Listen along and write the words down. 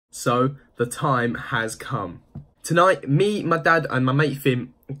So the time has come. Tonight, me, my dad and my mate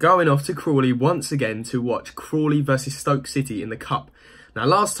Finn are going off to Crawley once again to watch Crawley versus Stoke City in the Cup. Now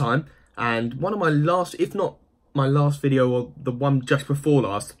last time, and one of my last, if not my last video or the one just before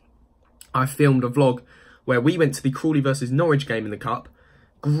last, I filmed a vlog where we went to the Crawley versus Norwich game in the Cup.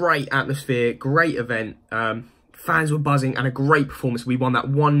 Great atmosphere, great event, fans were buzzing and a great performance. We won that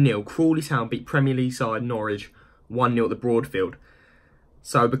 1-0. Crawley Town beat Premier League side Norwich 1-0 at the Broadfield.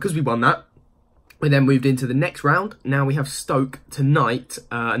 So because we won that, we then moved into the next round. Now we have Stoke tonight,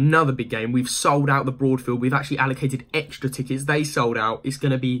 another big game. We've sold out the Broadfield. We've actually allocated extra tickets. They sold out. It's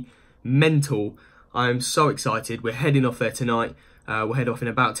going to be mental. I am so excited. We're heading off there tonight. We'll head off in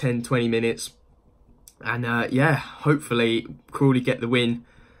about 10-20 minutes. And yeah, hopefully Crawley get the win.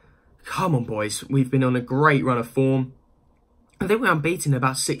 Come on, boys. We've been on a great run of form. I think we're unbeaten,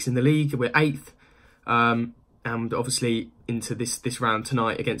 about 6th in the league. We're 8th. And obviously into this round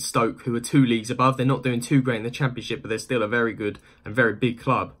tonight against Stoke, who are 2 leagues above. They're not doing too great in the Championship, but they're still a very good and very big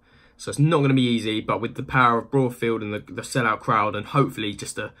club. So it's not going to be easy, but with the power of Broadfield and the sellout crowd and hopefully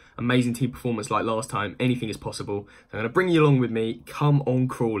just an amazing team performance like last time, anything is possible. So I'm going to bring you along with me. Come on,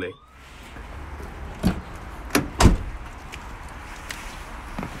 Crawley.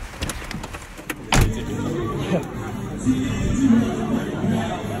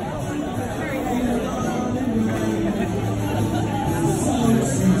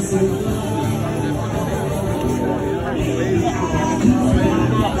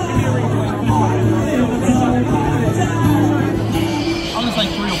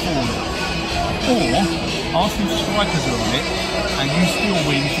 Arsenal strikers are on it, and you still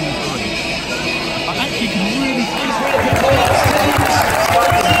win 2-3. I actually can really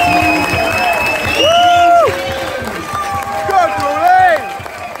Go, Crawley!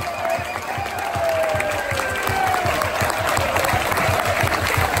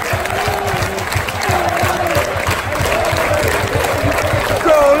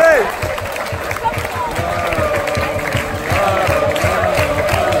 Crawley!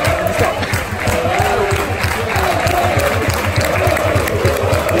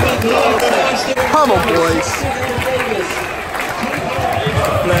 Come on, boys.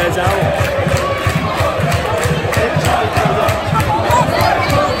 Players out.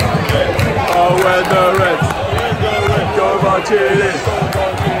 Oh, when the Reds go marching,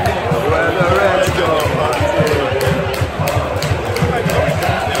 when the Reds go marching.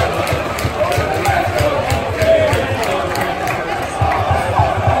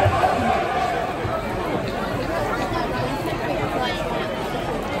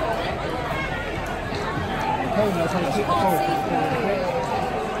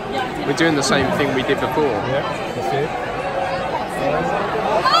 We're doing the same thing we did before. Yeah, that's it.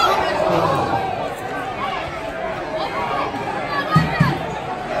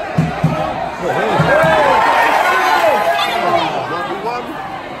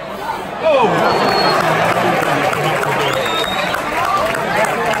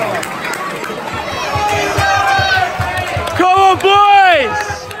 Come on, boys!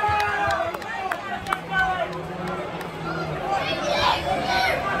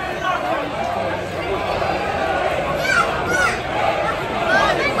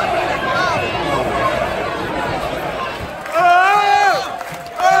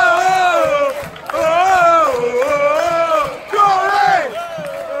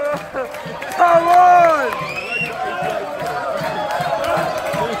 Come on!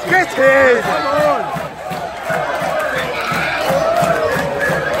 Get in! Come on!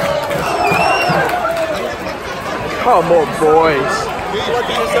 Come on, boys!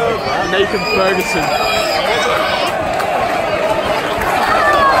 Nathan Ferguson.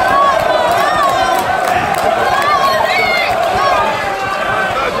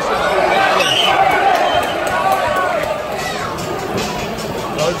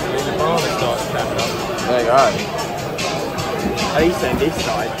 There you go. At least on this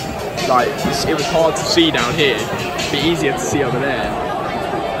side, like it was hard to see down here. It'd be easier to see over there.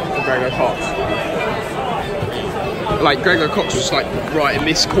 For Gregor Cox. Like Gregor Cox was like right in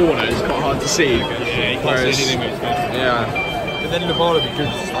this corner. It's quite hard to see. Yeah, you can't see anything. Yeah. But then the ball would be good,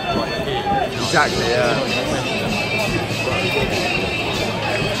 just like right here. Exactly. Yeah.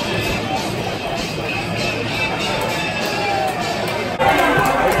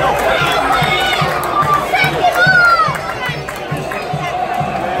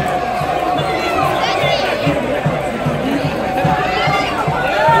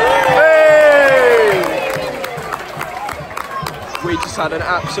 We just had an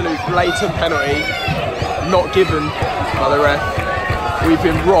absolute blatant penalty, not given by the ref. We've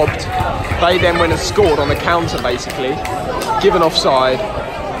been robbed. They then went and scored on the counter, basically. Given offside.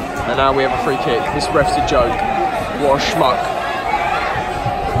 And now we have a free kick. This ref's a joke. What a schmuck.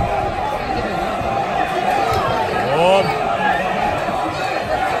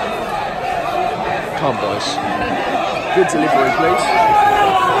 Come on, boys. Good delivery, please.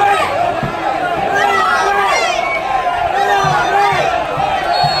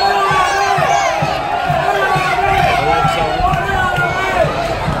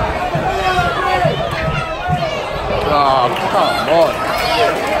 Oh, come on.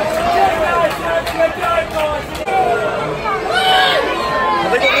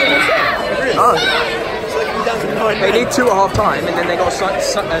 They need 2 at half time and then they got to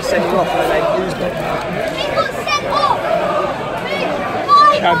send you off and then they lose them.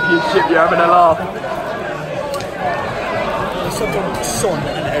 Championship, you're having a laugh. Son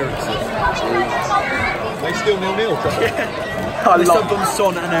and Ericsson. They still 0-0. I love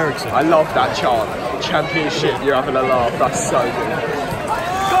Son and Ericsson. I love that chant. Championship, you're having a laugh. That's so good.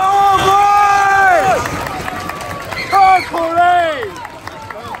 Go, boys! Go, Crawley!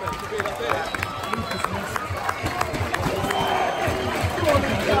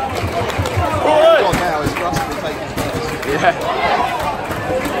 Yeah.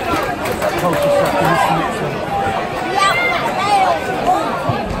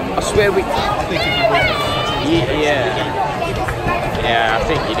 I swear we. I think if you win. Yeah, I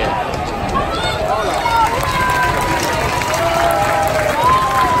think you do.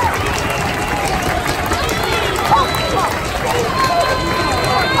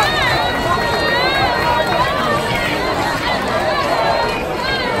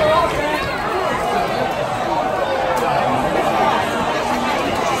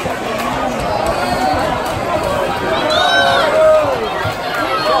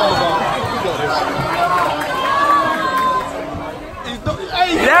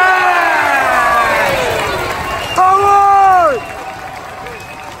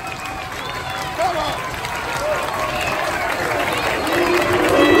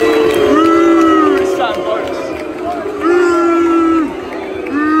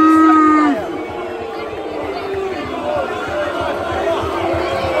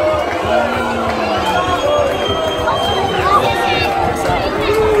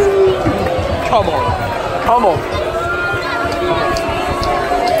 Come on.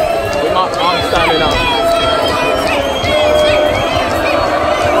 I'm standing up.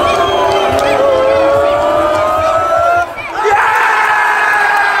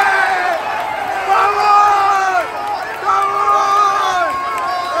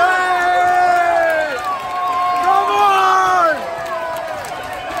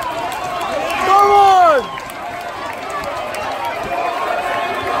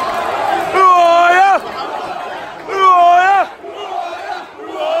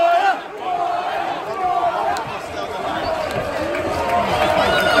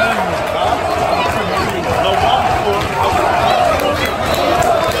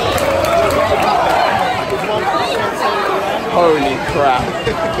 Holy crap.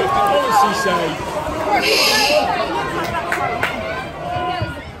 What does he say?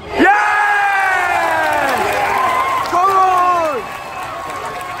 Yes! Come on!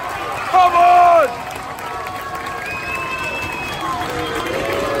 Come on!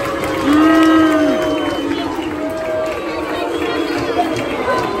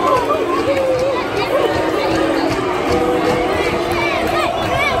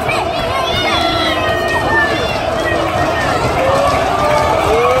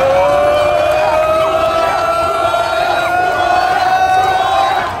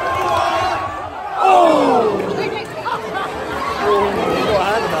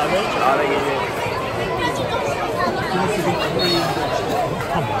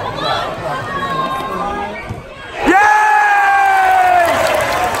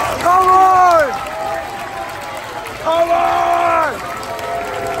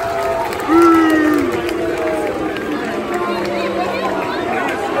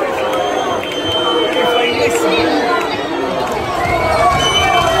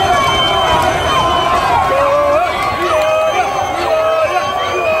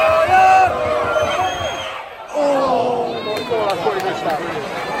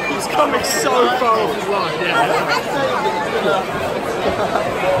 He's coming so far off his line,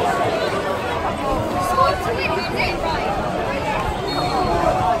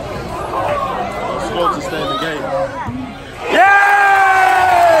 Squad to stay in the game.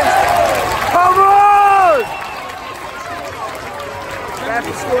 Yes! Come on!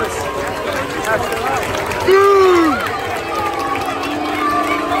 Happy scores.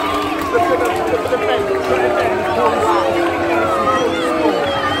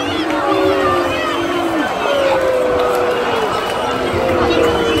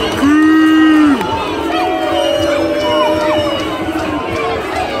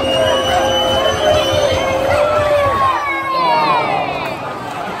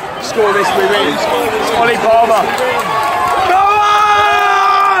 Palmer. Go on!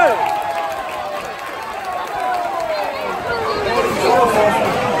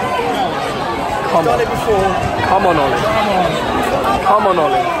 Come on. Come on, Ollie. Come on,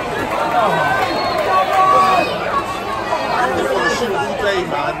 Ollie. All day,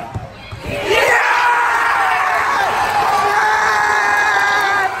 man.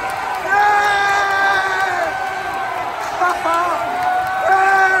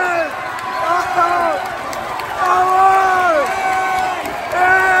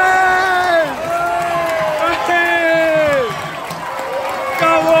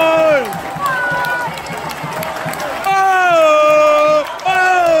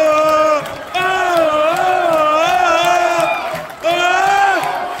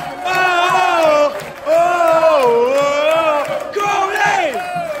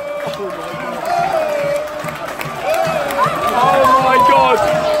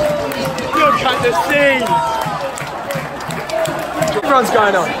 What run's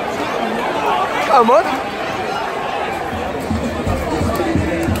going on? Come on.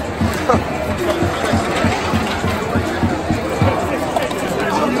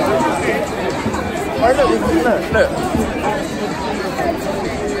 Look.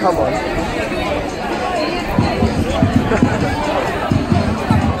 Come on.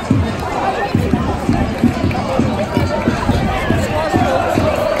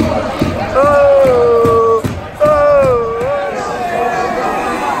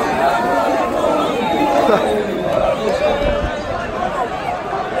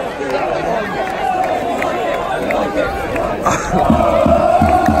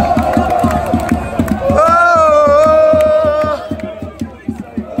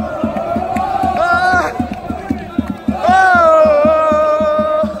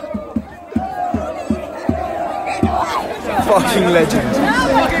 Fucking legend.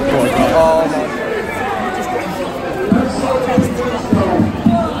 Oh my God.